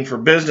funding for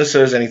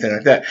businesses, anything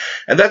like that.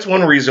 And that's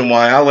one reason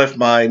why I left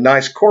my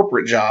nice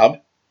corporate job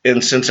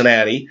in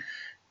Cincinnati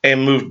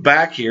and moved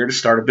back here to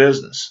start a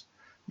business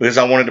because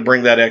I wanted to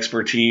bring that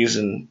expertise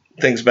and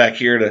things back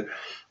here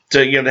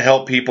to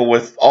help people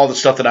with all the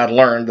stuff that I'd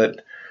learned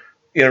that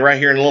right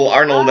here in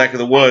our little neck of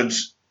the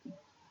woods.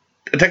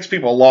 It takes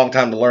people a long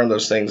time to learn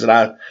those things, and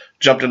I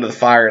jumped into the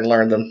fire and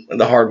learned them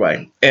the hard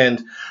way.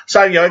 And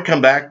so I'd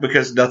come back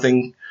because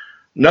nothing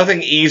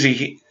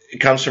easy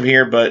comes from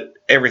here, but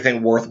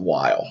everything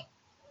worthwhile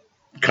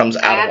comes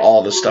out of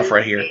all this stuff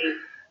right here.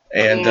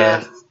 And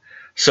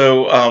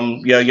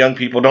young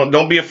people,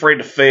 don't be afraid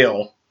to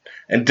fail,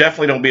 and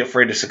definitely don't be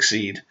afraid to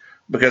succeed,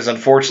 because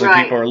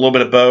unfortunately people are a little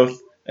bit of both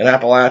in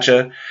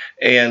Appalachia,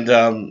 and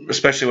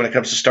especially when it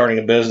comes to starting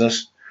a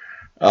business.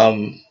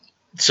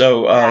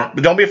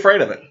 But don't be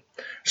afraid of it.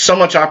 So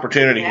much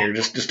opportunity here.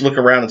 Just look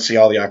around and see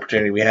all the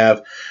opportunity we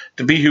have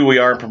to be who we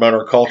are and promote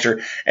our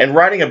culture. And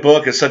writing a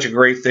book is such a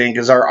great thing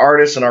because our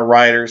artists and our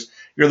writers,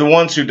 you're the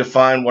ones who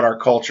define what our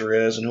culture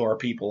is and who our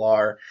people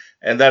are.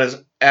 And that is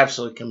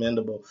absolutely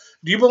commendable.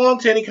 Do you belong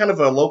to any kind of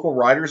a local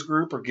writers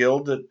group or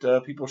guild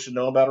that people should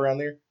know about around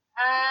there?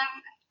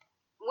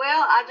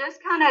 Well, I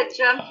just kind of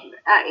jumped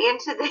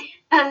into this,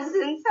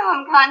 and so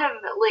I'm kind of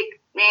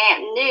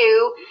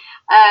new.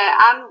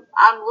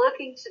 I'm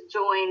looking to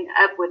join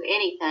up with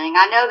anything.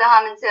 I know the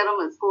Hyman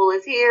Settlement School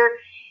is here,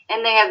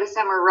 and they have the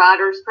summer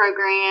writers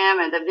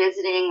program and the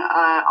visiting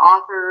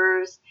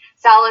authors.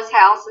 Silas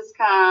House has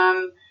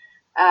come.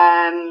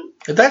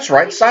 That's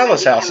right,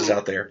 Silas House is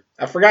out there.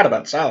 I forgot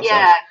about Silas House.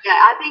 Yeah.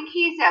 I think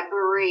he's at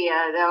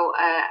Berea, though.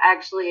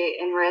 Actually,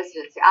 in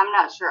residency. I'm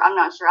not sure.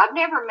 I've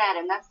never met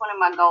him. That's one of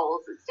my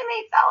goals is to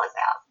meet Silas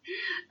House.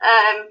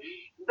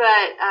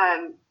 But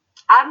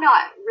I'm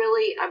not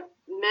really a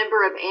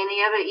member of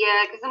any of it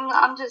yet because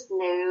I'm just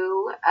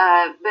new.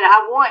 But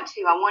I want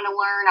to. I want to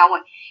learn.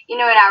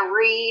 And I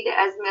read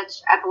as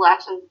much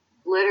Appalachian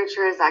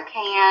literature as I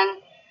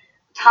can.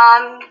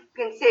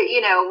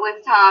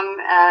 With time,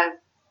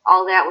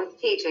 all that with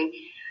teaching.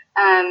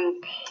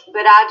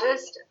 But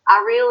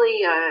I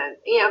really,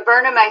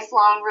 Verna Mae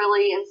Sloan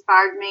really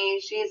inspired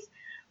me. She's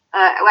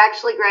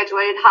actually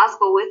graduated high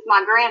school with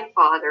my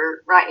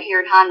grandfather right here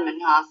at Heinemann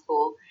High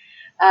School.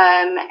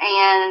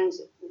 And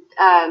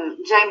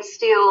James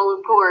Steele,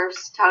 of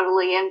course,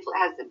 totally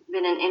has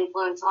been an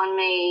influence on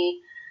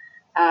me.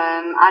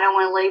 I don't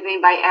want to leave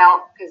anybody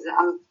out because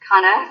I'm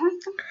kind of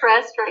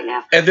pressed right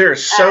now. And there are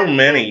so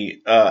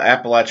many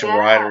Appalachian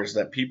writers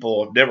that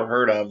people have never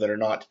heard of that are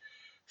not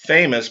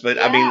famous.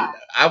 But I mean,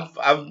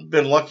 I've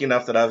been lucky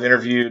enough that I've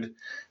interviewed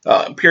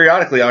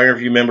periodically. I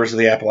interview members of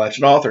the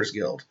Appalachian Authors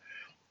Guild,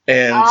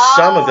 and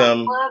some of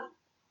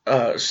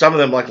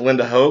them, like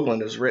Linda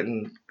Hoagland, has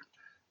written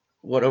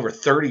over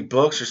 30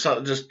 books or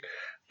something, just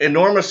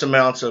enormous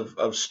amounts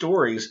of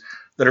stories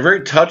that are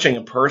very touching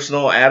and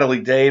personal.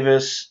 Adelaide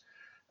Davis.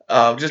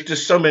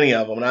 Just so many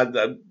of them,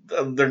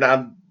 and they're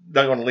not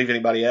going to leave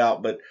anybody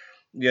out. But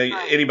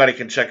anybody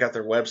can check out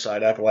their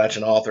website,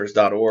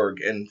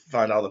 AppalachianAuthors.org, and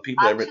find all the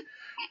people there.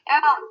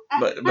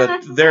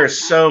 But there are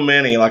so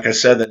many, like I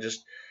said, that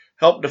just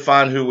help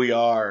define who we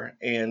are,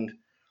 and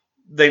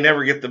they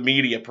never get the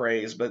media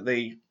praise, but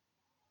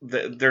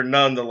they're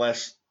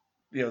nonetheless,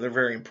 they're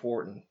very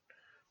important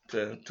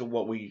to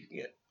what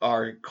we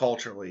are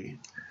culturally.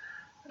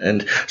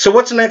 And so,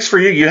 what's next for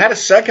you? You had a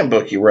second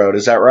book you wrote,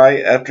 is that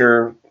right?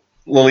 After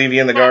Little Evie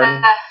in the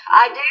Garden?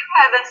 I do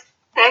have a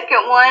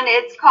second one.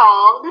 It's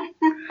called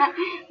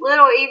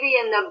Little Evie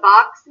and the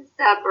Box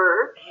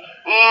Supper.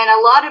 And a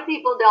lot of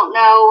people don't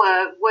know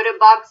what a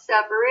box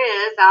supper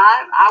is.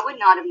 I would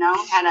not have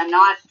known had I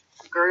not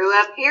grew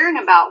up hearing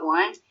about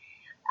one.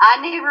 I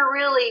never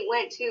really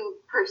went to,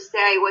 per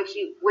se, what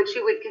you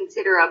would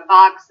consider a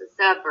box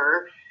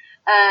supper.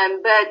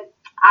 But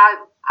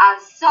I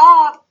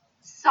saw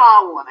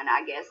one,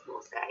 I guess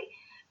we'll say.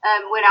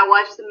 When I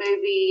watched the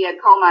movie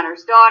Coal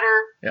Miner's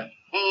Daughter,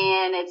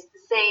 and it's the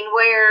scene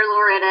where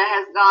Loretta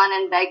has gone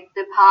and baked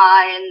the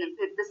pie and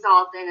put the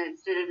salt in it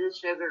instead of the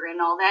sugar and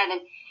all that. And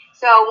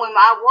so when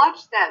I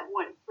watched that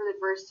one for the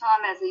first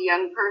time as a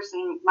young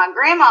person, my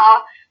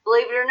grandma,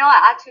 believe it or not,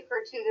 I took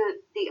her to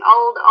the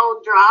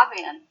old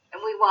drive-in,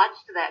 and we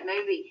watched that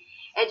movie.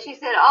 And she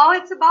said, "Oh,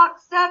 it's a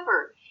box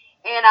supper,"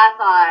 and I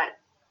thought,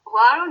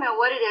 well, I don't know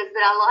what it is,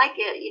 but I like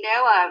it.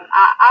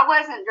 I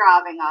wasn't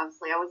driving,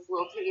 obviously. I was a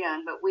little too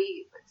young, but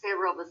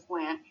several of us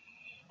went.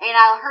 And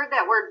I heard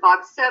that word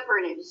box supper,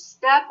 and it just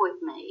stuck with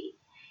me.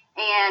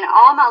 And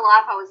all my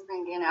life I was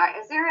thinking,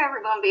 is there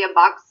ever going to be a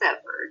box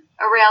supper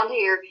around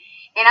here?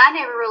 And I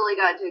never really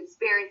got to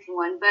experience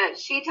one, but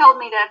she told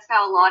me that's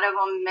how a lot of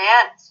them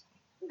met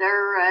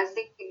their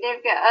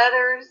significant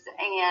others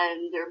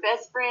and their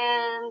best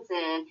friends.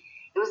 And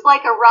it was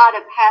like a rite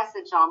of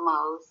passage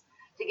almost,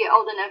 to get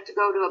old enough to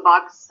go to a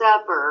box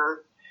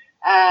supper.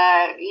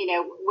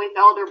 with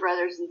older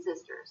brothers and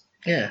sisters.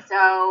 Yeah.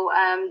 So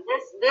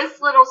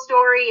this little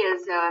story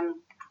is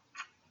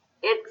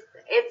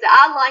it's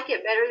I like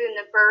it better than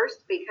the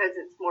first because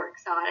it's more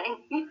exciting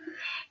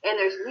and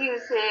there's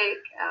music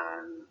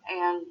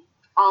and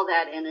all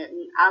that in it,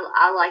 and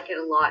I like it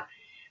a lot.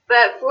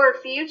 But for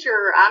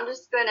future, I'm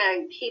just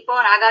gonna keep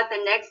on. I got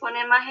the next one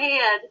in my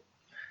head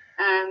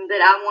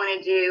that I want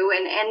to do,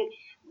 and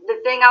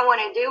the thing I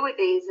want to do with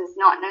these is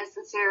not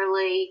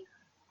necessarily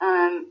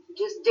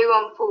just do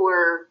them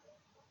for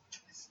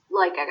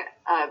like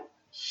a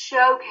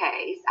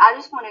showcase. I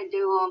just want to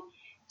do them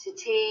to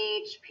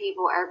teach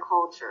people our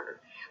culture.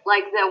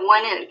 Like the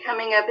one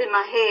coming up in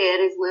my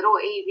head is little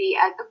Evie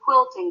at the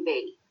quilting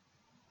bee.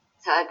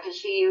 So, because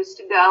she used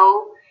to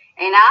go,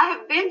 and I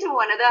have been to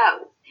one of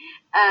those,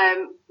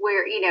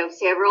 where,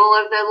 several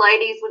of the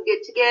ladies would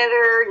get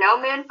together, no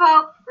men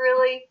folk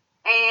really,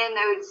 and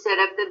they would set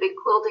up the big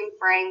quilting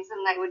frames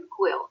and they would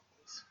quilt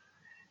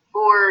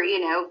for,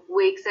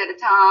 weeks at a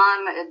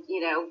time,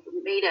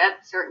 meet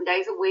up certain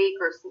days a week,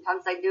 or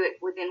sometimes they do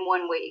it within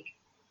 1 week.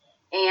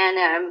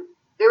 And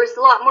there was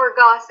a lot more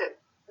gossip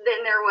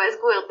than there was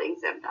quilting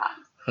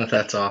sometimes.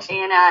 That's awesome.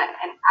 And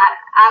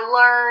I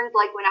learned,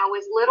 like when I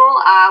was little,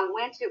 I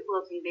went to a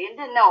quilting bee and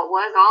didn't know it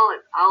was.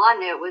 All I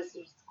knew was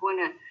just going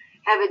to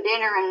have a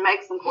dinner and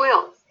make some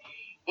quilts.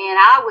 And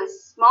I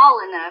was small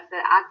enough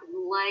that I could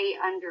lay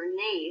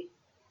underneath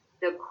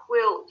the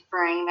quilt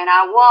frame, and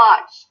I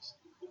watched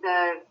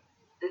the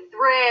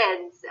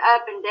threads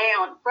up and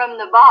down from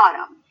the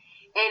bottom,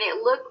 and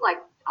it looked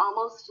like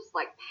almost just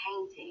like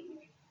painting,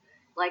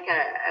 like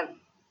a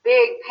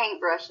big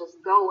paintbrush was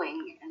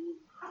going and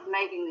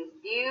making these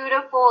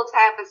beautiful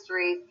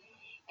tapestries.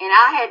 And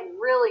I had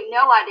really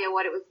no idea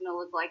what it was going to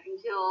look like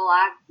until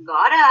I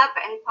got up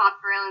and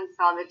popped around and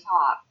saw the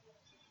top.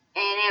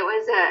 And it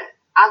was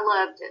I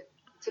loved it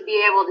to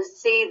be able to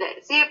see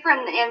it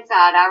from the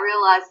inside. I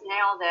realize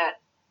now that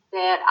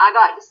I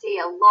got to see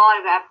a lot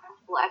of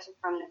Appalachia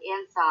from the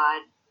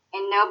inside,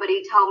 and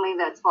nobody told me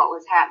that's what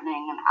was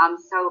happening, and I'm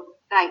so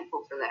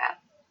thankful for that.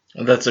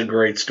 That's a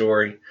great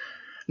story.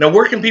 Now,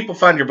 where can people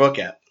find your book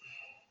at?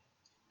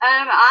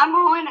 I'm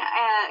on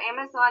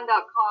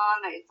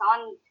Amazon.com. It's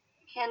on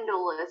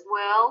Kindle as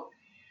well.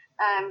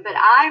 But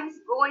I'm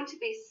going to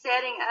be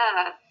setting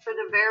up for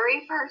the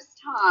very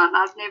first time.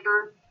 I've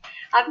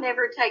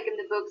never taken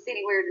the books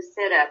anywhere to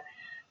set up.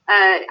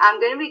 I'm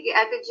going to be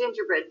at the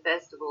Gingerbread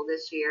Festival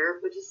this year,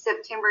 which is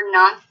September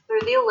 9th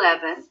through the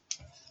 11th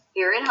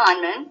here in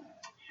Hunman.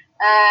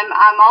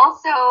 I'm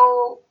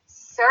also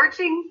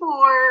searching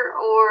for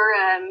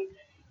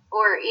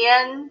or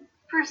in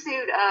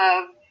pursuit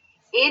of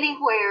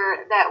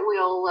anywhere that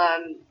will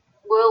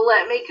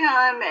let me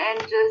come and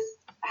just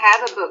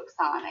have a book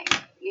signing.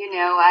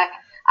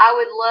 I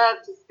would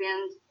love to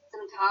spend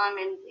some time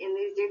in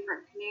these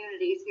different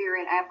communities here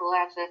in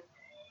Appalachia,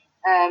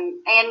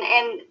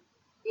 and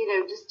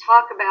just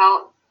talk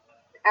about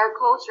our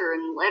culture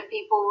and let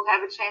people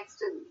have a chance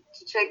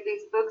to check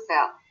these books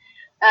out.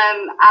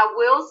 I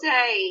will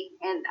say,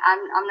 and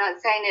I'm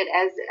not saying it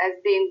as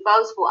being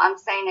boastful, I'm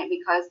saying it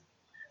because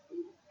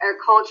our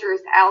culture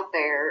is out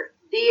there.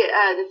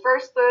 The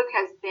first book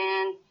has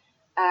been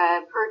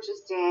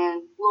purchased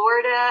in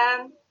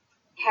Florida,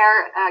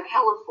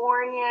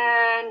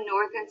 California,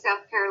 North and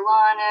South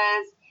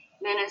Carolinas,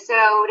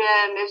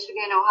 Minnesota,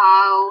 Michigan,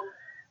 Ohio,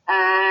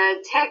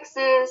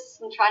 Texas.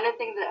 I'm trying to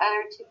think of the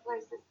other two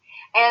places,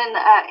 and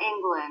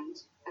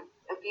England.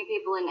 A few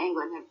people in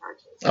England have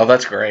purchased. Oh,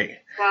 that's great.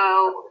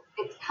 So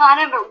it's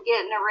kind of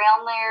getting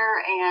around there,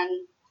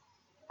 and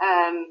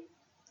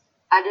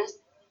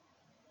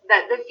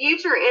that the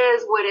future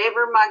is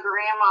whatever my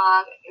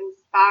grandma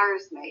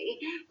inspires me,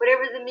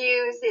 whatever the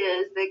muse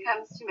is that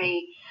comes to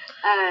me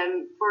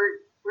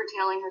for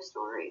telling her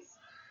stories.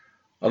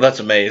 Well, that's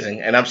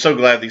amazing, and I'm so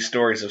glad these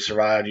stories have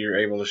survived. You're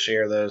able to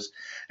share those,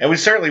 and we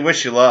certainly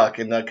wish you luck.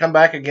 And come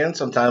back again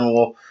sometime,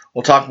 and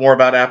we'll talk more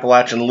about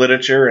Appalachian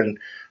literature and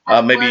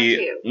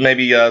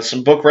maybe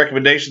some book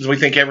recommendations we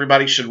think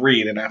everybody should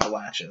read in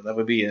Appalachia. That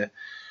would be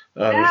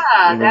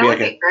that would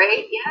be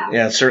great.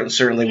 Yeah,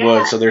 certainly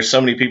would. So there's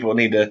so many people that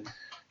need to,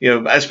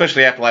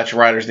 especially Appalachian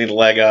writers need a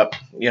leg up,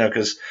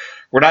 because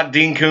we're not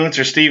Dean Koontz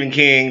or Stephen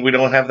King. We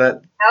don't have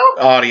that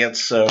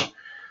audience, so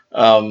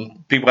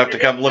people have to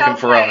come looking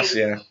for us.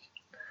 Yeah.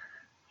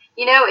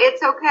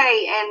 It's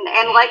okay,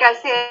 and like I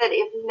said,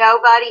 if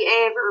nobody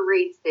ever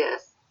reads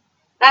this,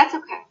 that's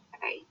okay.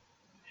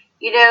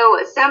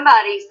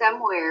 Somebody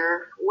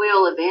somewhere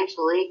will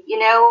eventually,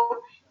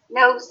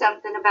 know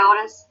something about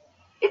us.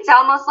 It's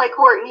almost like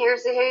Horton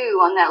Hears a Who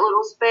on that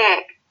little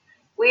speck.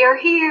 We are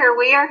here,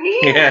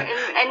 yeah.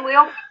 and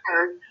we'll be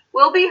heard.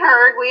 We'll be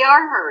heard, we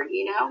are heard,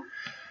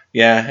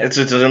 Yeah, it's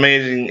an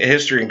amazing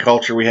history and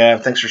culture we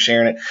have. Thanks for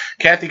sharing it.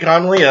 Kathy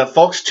Connolly,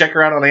 folks, check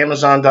her out on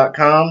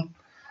Amazon.com.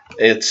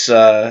 It's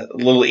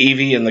Little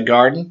Evie in the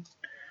Garden,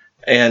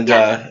 and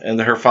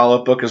her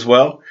follow-up book as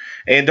well.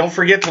 And don't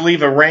forget to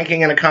leave a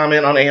ranking and a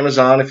comment on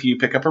Amazon if you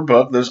pick up her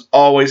book. Those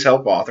always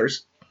help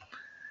authors.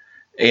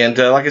 And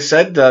like I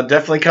said,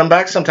 definitely come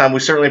back sometime. We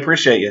certainly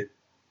appreciate you.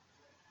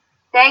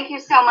 Thank you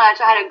so much.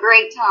 I had a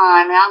great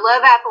time, and I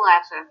love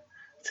Appalachia.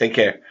 Take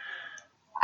care.